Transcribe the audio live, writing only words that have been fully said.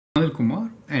Anil Kumar,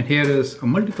 and here is a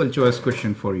multiple choice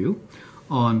question for you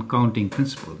on counting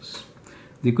principles.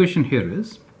 The question here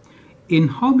is, in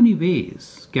how many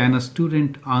ways can a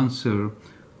student answer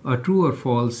a true or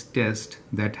false test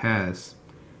that has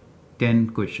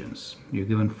 10 questions? You're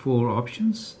given 4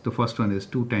 options. The first one is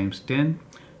 2 times 10,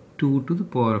 2 to the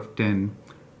power of 10,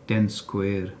 10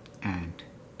 square, and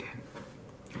 10.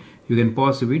 You can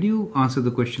pause the video, answer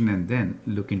the question, and then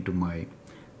look into my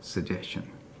suggestion.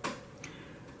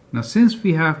 Now, since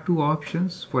we have 2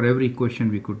 options, for every question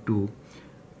we could do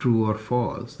true or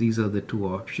false. These are the 2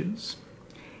 options.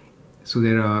 So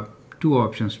there are 2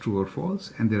 options, true or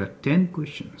false, and there are 10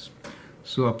 questions.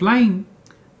 So applying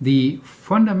the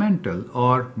fundamental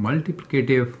or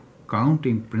multiplicative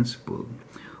counting principle,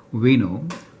 we know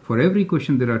for every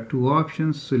question there are 2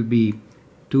 options, will be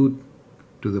 2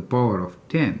 to the power of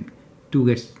 10. 2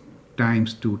 gets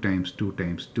times 2 times 2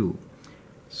 times 2.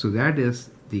 So that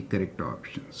is the correct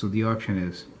option. So the option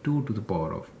is 2 to the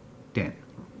power of 10.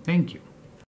 Thank you.